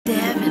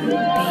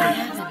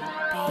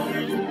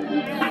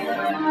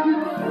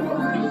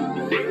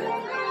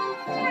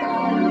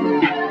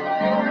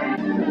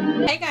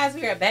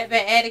here, back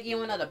at it again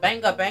with another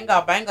banger,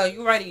 banger, banger.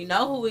 You already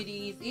know who it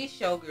is. It's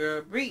your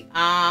girl, Brianna.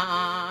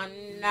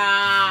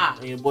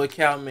 And your boy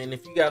Calvin.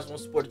 If you guys want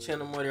to support the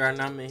channel more right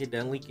now, man, hit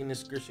that link in the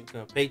description.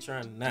 Come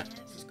Patreon and not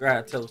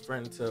subscribe. Tell a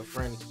friend to tell a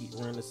friend to keep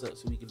running this up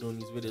so we can do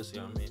these videos,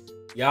 y'all, man.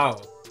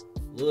 Y'all,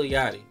 Lil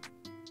Yachty,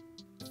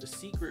 The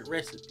Secret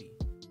Recipe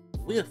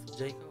with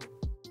J.Cole.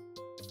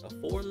 A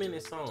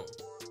 4-minute song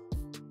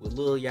with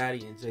Lil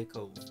Yachty and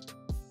J.Cole.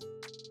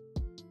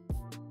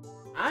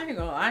 I ain't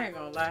gonna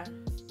lie.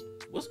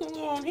 What's gonna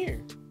go on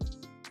here?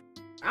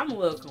 I'm a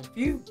little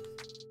confused.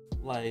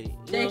 Like,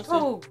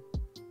 J.Cole.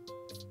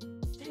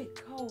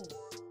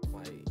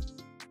 Like,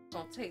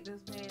 gonna take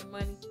this man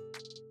money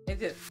and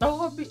just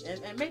throw a bit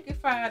and make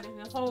it fire in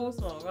the whole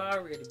song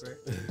already, bro.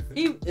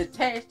 He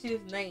attached his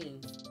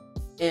name,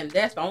 and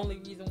that's the only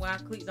reason why I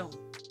clicked on it.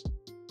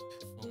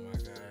 Oh my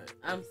god.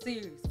 I'm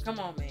serious. Come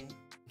on, man.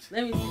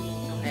 Let me see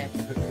what's gonna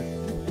happen.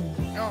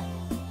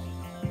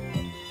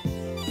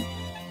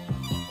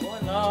 Oh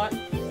Lord.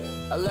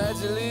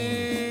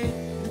 Allegedly,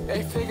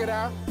 they figured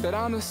out that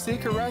I'm the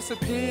secret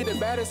recipe. The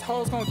baddest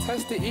hoes gon'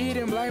 test to eat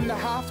and blame the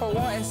high for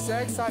wanting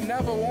sex. I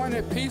never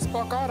wanted peace,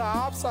 fuck all the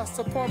ops. I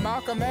support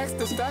Malcolm X.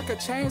 The stack of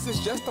chains is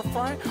just a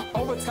front.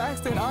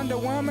 Overtaxed and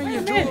underwhelming.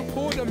 Your jeweler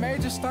pulled a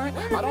major stunt.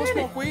 I don't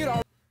smoke weed.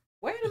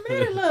 Wait a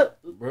minute,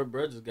 look.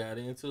 Bro just got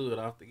into it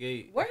off the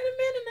gate. Wait a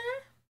minute now.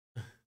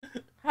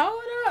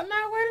 Hold up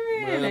now, wait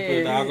a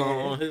minute. Put dog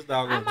on his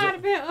dog. I might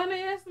have been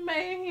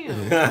underestimating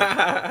him.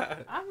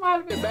 I might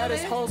have been. The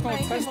baddest hoes gon'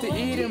 test to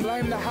eat and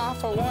blame the high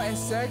for wanting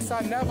sex.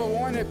 I never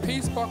wanted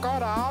peace, fuck all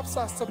the ops.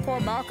 I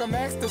support Malcolm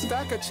X. The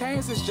stack of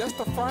chains is just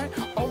a front.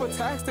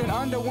 Overtaxed and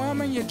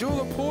underwhelming. Your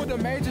jeweler pulled a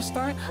major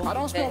stunt. I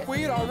don't smoke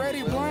weed,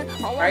 already blunt.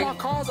 All of my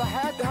cars I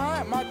had to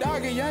hunt. My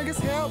dog is young as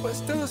hell, but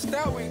still a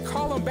step. We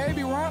call him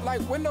baby runt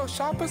like window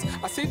shoppers.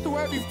 I see through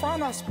every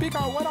front. I speak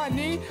out what I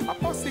need. I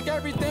post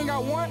everything I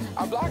want.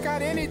 I block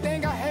out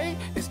anything I hate.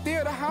 It's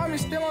still the homie,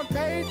 still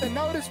unpaid. The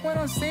notice went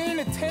unseen.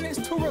 The tenants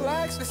too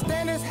relaxed. The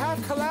standards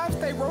have collapsed.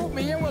 They wrote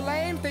me in with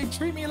lames. They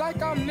treat me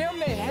like I'm them.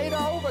 They hate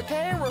I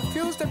overcame.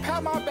 Refuse to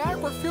pat my back.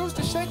 Refuse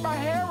to shake my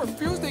hand.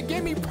 Refuse to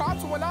give me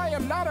props when I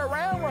am not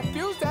around.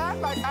 Refuse to act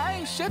like I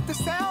ain't shift the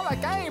sound.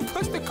 Like I ain't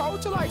push the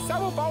culture. Like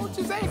several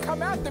vultures ain't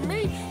come after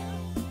me.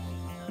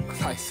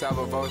 Like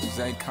several vultures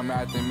ain't come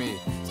after me.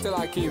 Still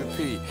I keep it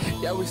P.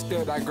 Yeah, we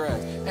still digress.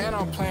 And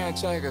I'm playing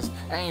checkers.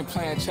 I ain't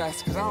playing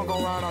chess, cause I don't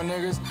go around on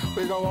niggas.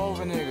 We go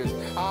over niggas.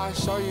 I'll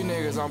show you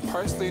niggas. I'm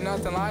personally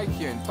nothing like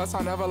you. And plus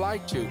I never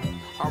liked you.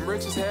 I'm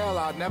rich as hell,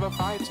 I'd never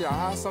fight you.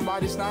 I'll have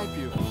somebody snipe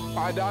you.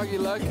 My doggy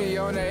lucky, you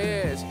on the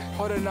edge.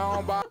 Holding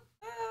on by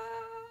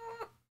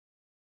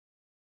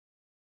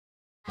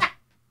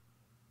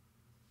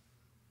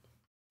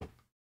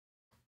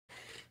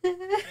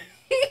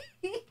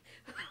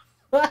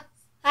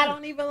I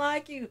don't even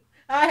like you.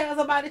 I have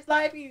somebody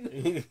snipe you.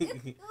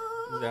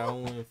 I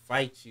don't want to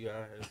fight you. I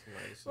have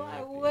somebody snipe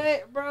you.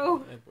 What, bro?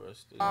 That bro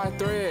stupid. my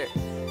thread,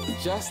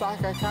 just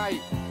like a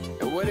kite.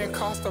 It wouldn't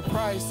cost a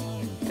price.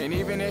 And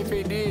even if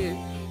it did,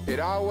 it'd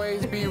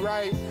always be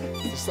right.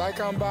 Just like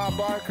I'm Bob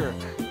Barker.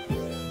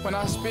 When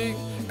I speak,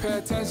 pay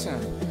attention.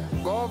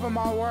 Go over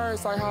my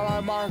words like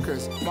highlight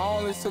markers. My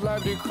only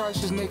celebrity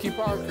crush is Nikki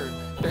Parker.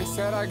 They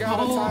said I got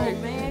a type.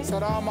 Man.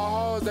 Said all my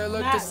hoes, they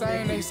look Not the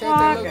same. Nikki They said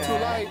Parker. they look too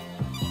light.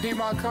 Pee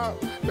my cup,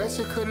 bet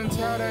you couldn't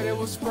tell that it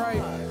was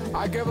Sprite.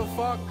 I give a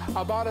fuck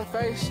about her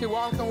face. She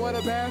walking with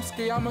a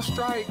Bamski, I'm a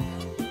strike.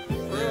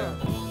 Yeah.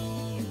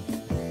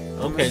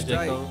 Okay,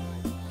 J.Cole.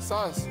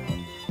 Sus.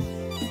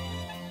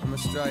 I'm a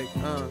strike,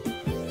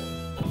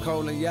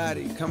 Cole and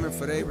Yachty coming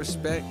for their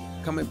respect.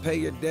 Come and pay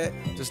your debt,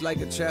 just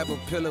like a travel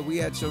pillar. We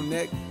at your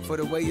neck for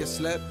the way you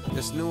slept.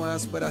 It's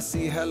nuance, but I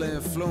see hella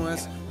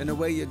influence in the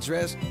way you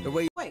dress, the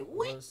way. Wait,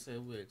 what? I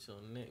said we at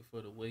your neck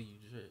for the way you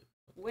dress.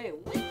 Wait,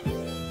 what?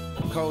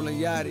 Cole and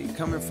Yachty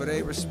coming for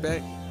their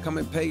respect. Come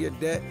and pay your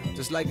debt,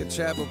 just like a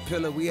travel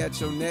pillar. We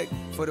at your neck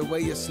for the way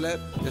you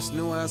slept. It's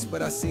nuance,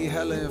 but I see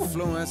hella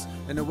influence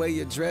in the way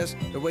you dress,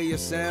 the way you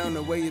sound,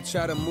 the way you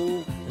try to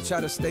move and try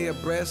to stay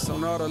abreast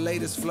on all the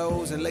latest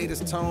flows and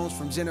latest tones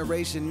from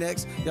Generation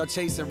Next. Y'all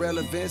chasing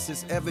relevance,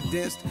 it's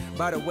evidenced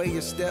by the way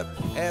you step.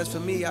 As for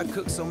me, I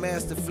cook so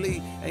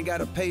masterfully, ain't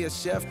gotta pay a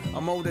chef.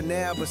 I'm older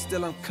now, but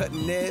still I'm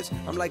cutting edge.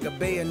 I'm like a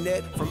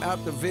bayonet from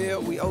out the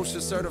Ville. We OSHA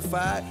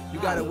certified.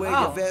 You gotta wear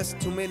your vest.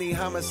 Too many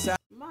homicides.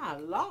 My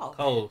Lord.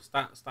 Cole,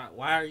 stop.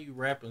 Why are you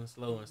rapping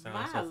slow and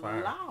sound so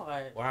fire?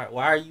 Lord.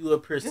 Why are you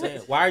up here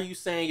saying? Why are you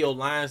saying your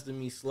lines to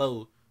me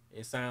slow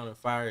and sounding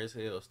fire as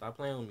hell? Stop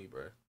playing with me,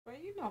 bro. Bro,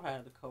 you know how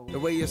to code. The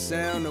way you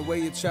sound, the way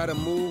you try to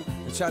move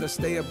and try to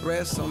stay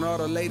abreast on all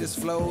the latest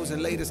flows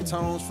and latest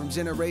tones from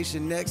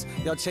Generation Next.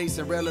 Y'all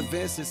chasing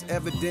relevance, it's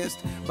evidenced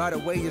by the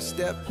way you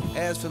step.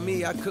 As for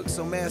me, I cook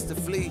so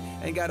masterfully,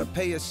 ain't gotta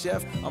pay a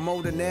chef. I'm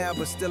older now,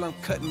 but still I'm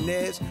cutting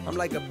edge. I'm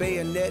like a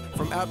bayonet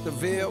from out the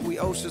Ville. We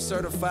OSHA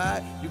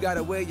certified. You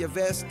gotta wear your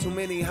vest. Too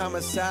many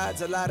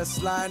homicides, a lot of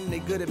sliding. They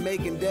good at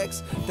making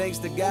decks. Thanks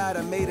to God,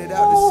 I made it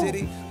out the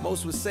city.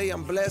 Most would say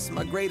I'm blessed.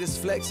 My greatest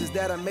flex is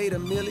that I made a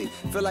milli.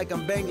 Feel Feel like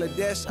I'm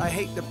Bangladesh. I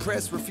hate the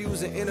press,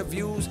 refusing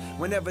interviews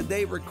whenever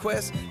they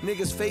request.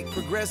 Niggas fake,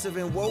 progressive,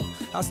 and woke.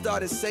 I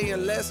started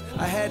saying less.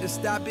 I had to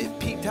stop it.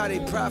 Peeped how they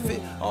profit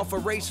off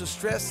of racial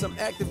stress. Some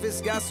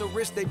activists got so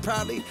rich they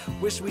probably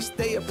wish we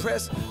stay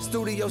oppressed.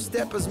 Studio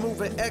steppers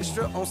moving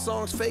extra on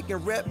songs fake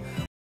and rep.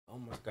 Oh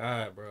my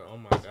God, bro. Oh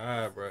my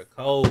God, bro.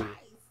 Cold.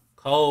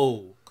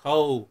 Cold.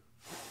 Cold.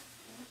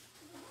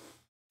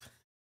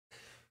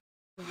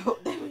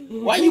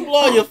 Why you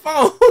blowing your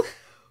phone?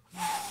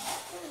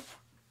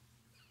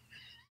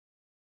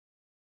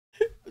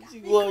 What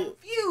you blowing?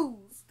 Confused.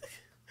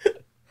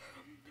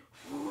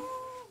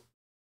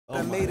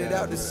 I made it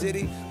out the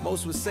city.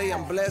 Most would say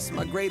I'm blessed.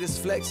 My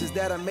greatest flex is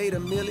that I made a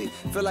milli.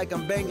 Feel like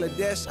I'm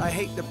Bangladesh. I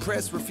hate the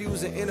press,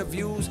 refusing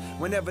interviews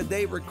whenever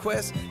they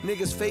request.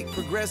 Niggas fake,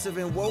 progressive,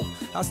 and woke.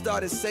 I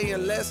started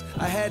saying less.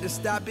 I had to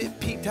stop it.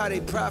 Peeped how they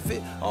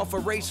profit off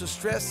of racial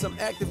stress. Some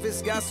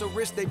activists got so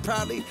rich they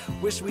probably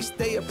wish we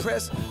stay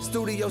oppressed.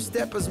 Studio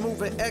steppers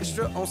moving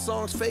extra on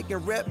songs fake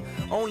and rep.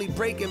 Only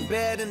breaking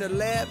bad in the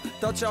lab.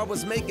 Thought y'all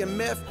was making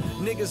meth.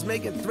 Niggas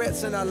making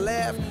threats and I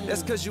laugh.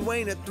 That's cause you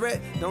ain't a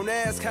threat. Don't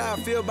ask how I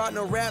feel about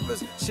no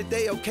rappers. Shit,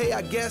 they okay,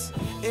 I guess.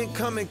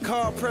 Incoming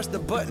call, press the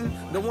button.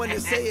 The one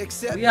that say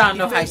accept. We all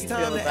know how you FaceTime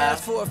feel to about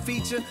ask for a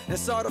feature and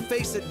saw the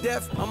face of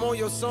death. I'm on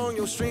your song,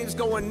 your streams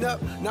going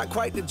up. Not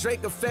quite the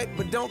Drake effect,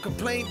 but don't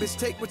complain, bitch.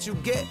 Take what you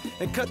get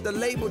and cut the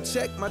label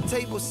check. My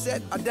table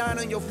set. I dine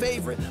on your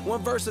favorite.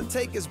 One verse will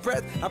take his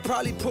breath. I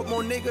probably put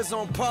more niggas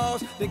on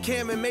pause than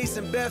Cam and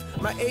Mason Beth.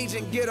 My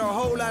agent get a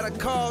whole lot of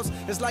calls.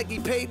 It's like he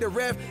paid the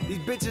ref. These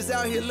bitches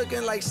out here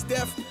looking like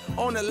Steph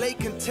on a late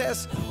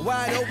contest.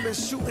 Wide open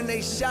shooting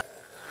they shot.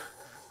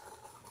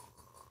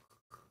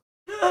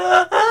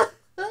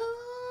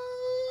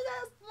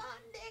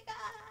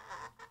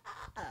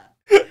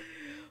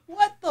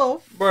 What the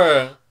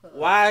Bruh,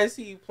 why is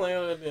he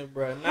playing with them,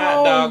 bruh?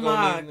 Not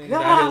doggone these niggas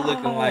out here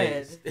looking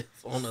like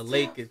on a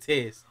lake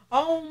contest.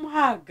 Oh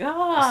my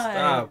God.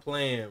 Stop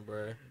playing,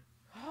 bruh.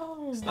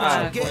 Oh Stop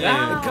my playing,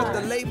 God. Cut the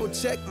bruh. label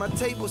check, my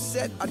table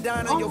set. I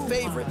dine on Oh your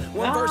favorite. my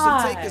One verse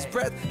will take God. his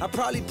breath. I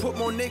probably put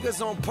more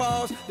niggas on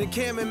pause than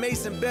Cam and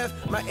Mason Beth.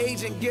 My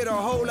agent get a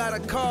whole lot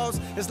of calls.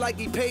 It's like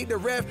he paid the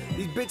ref.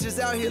 These bitches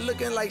out here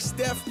looking like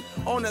Steph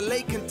on a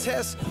late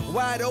contest.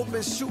 Wide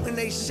open shooting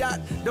they shot.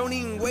 Don't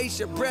even waste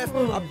your breath.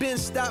 I been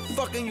stopped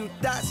fucking you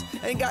thoughts.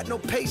 Ain't got no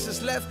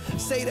patience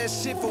left. Say that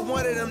shit for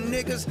one of them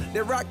niggas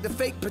that rock the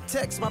fake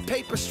protects. My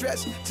paper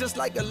stretch just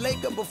like a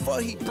Laker before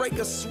he break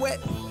a sweat.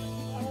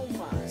 Oh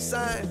my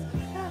Sign,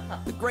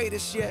 God. the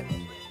greatest yet.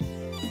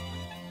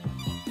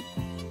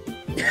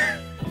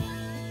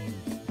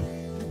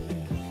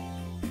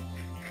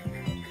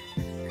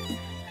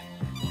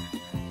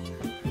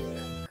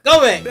 Go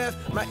back.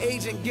 Beth, my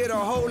agent get a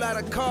whole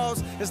lot of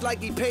calls. It's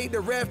like he paid the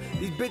ref.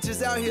 These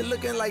bitches out here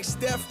looking like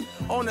Steph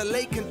on a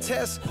late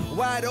contest.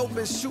 Wide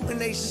open shooting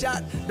they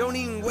shot. Don't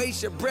even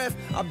waste your breath.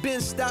 I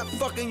been stopped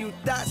fucking you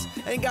thoughts.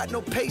 Ain't got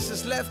no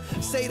patience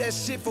left. Say that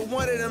shit for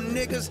one of them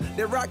niggas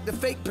that rock the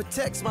fake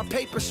protects. My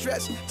paper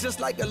stretch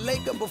just like a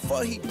Laker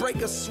before he break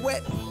a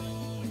sweat.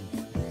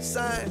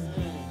 Sign,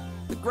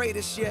 the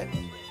greatest yet.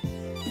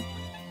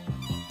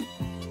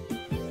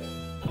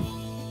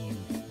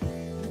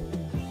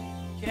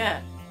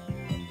 Yeah.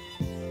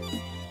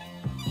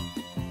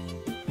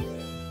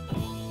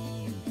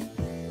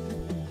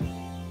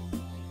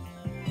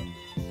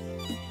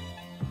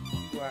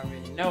 You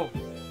already know.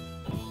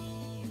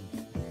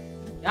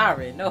 Y'all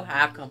already know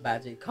how I come by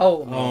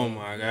J.Cole, man. Oh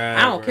my God.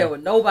 I don't bruh. care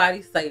what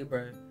nobody say,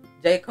 bro.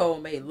 J.Cole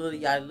made Lil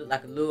Yachty look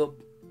like a little.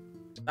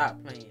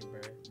 Stop playing,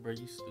 bro. Bro,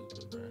 you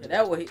stupid, bro.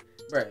 That what he,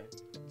 bro.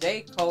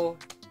 J.Cole.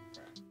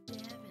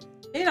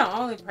 He the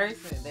only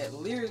person that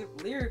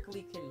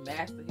lyrically can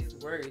master his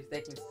words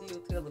that can still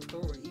tell the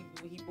story even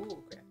when he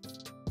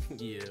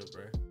bullcrap. Yeah,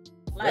 bro.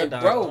 Like,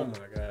 That dog- bro. Oh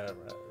my God,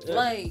 bro.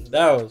 Like-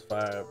 that was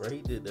fire, bro.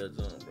 He did that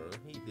jump, bro.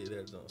 He did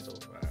that jump so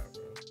fire,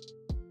 bro.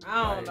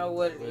 I don't Like, know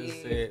what it what it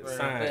is, said, bro,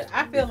 sign, but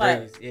I the feel like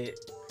greatest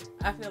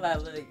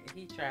yet. Lil,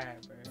 he tried,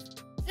 bro.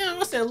 Yeah,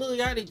 I'm saying Lil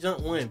Yachty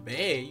jump wasn't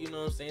bad. You know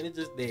what I'm saying? It's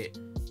just that,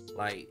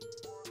 like,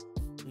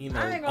 you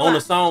know, I ain't gonna on lie.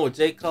 the song with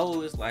J.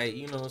 Cole, it's like,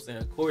 you know what I'm saying?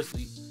 Of course,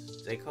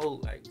 J.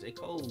 Cole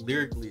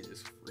lyrically is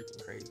just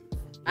freaking crazy, bro.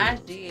 I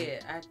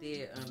did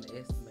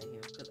underestimate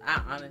him because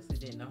I honestly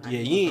didn't know how Yeah,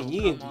 he you was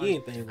ain't gonna come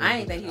think it was on. I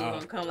ain't gonna think he do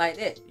was that. gonna come like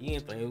that. You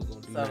didn't think it was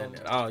gonna do So, nothing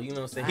at all. You know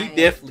what I'm saying? I He ain't-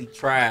 definitely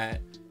tried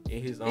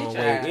in his own way.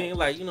 tried. It ain't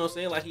like, you know what I'm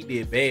saying? Like he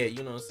did bad.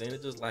 You know what I'm saying?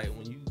 It's just like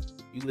when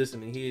you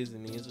listen to his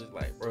and then it's just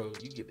like, bro,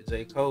 you get to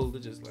J. Cole,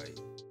 it's just like,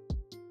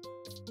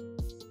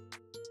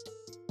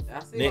 I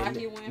see Ne- why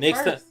he went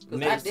next first time-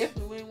 because I next-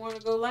 definitely wouldn't want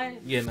to go last.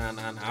 yeah, nah.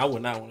 I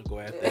would not want to go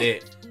after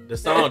that. The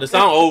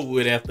song over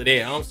with after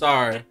that. I'm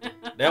sorry.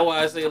 That's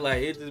why I say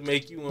like it just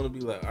make you want to be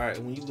like, all right,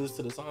 when you listen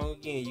to the song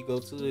again, you go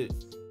to it.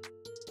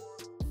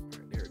 All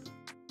right, there it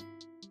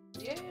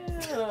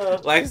goes. Yeah.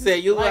 Like I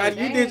said, you Like,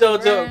 did dang, your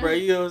jump, bruh. bro.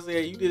 You know what I'm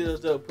saying? You did your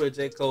jump, put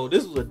J. Cole.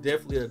 This was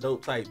definitely a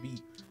dope type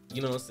beat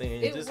You know what I'm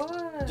saying? It just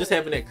was.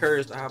 having that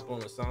courage to hop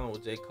on a song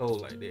with J. Cole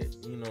like that.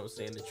 You know what I'm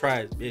saying? To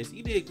try his best.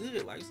 He did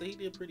good. Like I said, he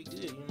did pretty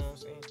good. You know what I'm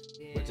saying?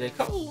 Yeah. But J.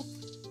 Cole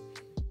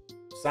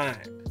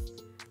signed.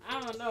 I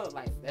don't know.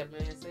 Like that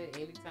man said,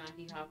 anytime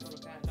he hop on a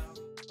goddamn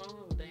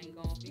song, they ain't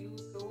gonna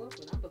views go up,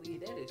 and I believe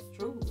that is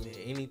true. Man,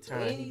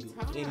 anytime he do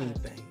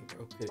anything,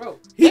 bro. Bro,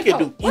 He can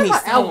do where's any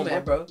my album song,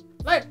 at, bro?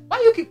 Like, why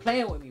you keep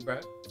playing with me, bro?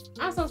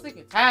 I'm so sick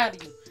and tired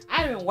of you.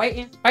 I've been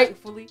waiting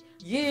faithfully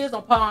years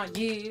upon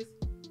years,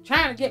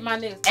 trying to get my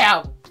next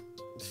album.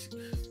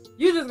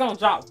 You just gonna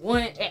drop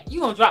one? You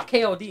gonna drop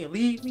KOD and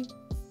leave me?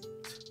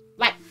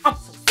 Like, I'm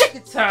so sick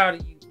and tired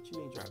of you. What you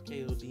mean drop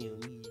KOD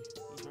and leave?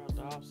 He dropped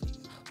the off season.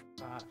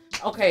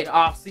 Okay, the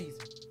off season.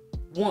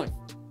 1,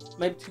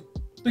 maybe 2,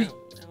 3. That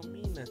don't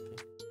mean nothing.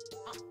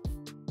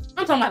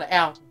 I'm talking about the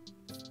album.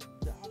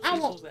 The off season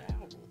was the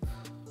album.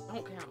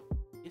 Don't count.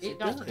 Yes, It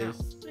don't count.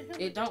 does.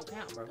 It don't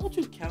count, bro. Don't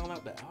you count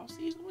out the off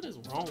season? What is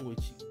wrong with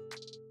you?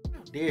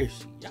 How dare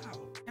she? Y'all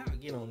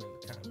get on in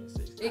the comment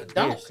section. It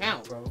don't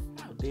count, bro.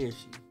 How dare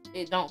she?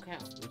 It don't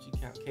count. But you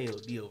count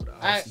KOD over the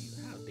off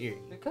season. How dare you?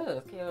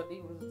 Because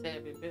KOD was a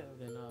tad bit better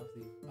than off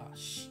season. Oh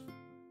shit.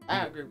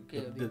 I agree with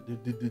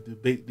KOD.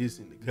 Debate this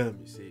in the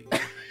comment section.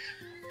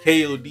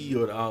 KOD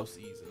or the off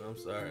season. I'm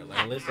sorry. Like,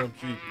 unless I'm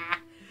tripping.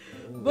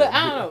 But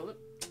I don't know.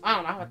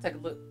 I'm gonna take a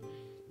look.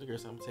 Look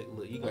at I'm gonna take a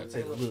look. You gotta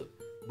take a look.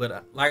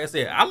 But like I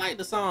said, I like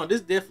the song. He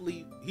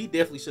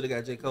definitely should have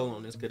got J. Cole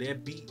on this, cause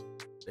that beat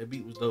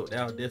was dope.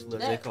 That was definitely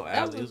J. Cole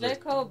alley. That was J.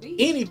 Cole beat.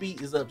 Any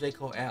beat is up J.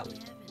 Cole alley.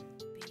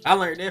 I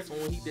learned that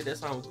from when he did that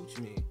song with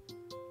Gucci Mane.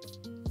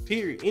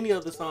 Period. Any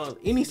other song,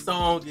 any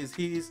song is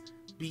his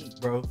beat,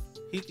 bro.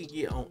 He can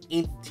get on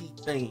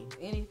anything.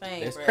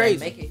 Anything. That's bro, crazy.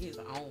 Make it his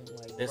own.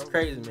 Like, That's bro.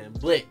 crazy, man.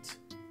 But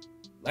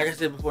like I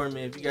said before,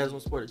 man, if you guys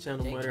want to support the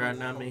channel more right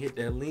now, man, hit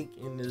that link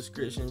in the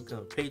description.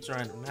 Become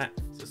Patreon. Do not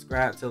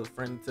subscribe. Tell a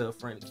friend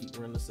to keep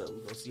running this up. We're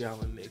gonna see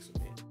y'all in the next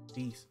one, man.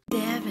 Peace.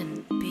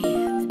 Devin B.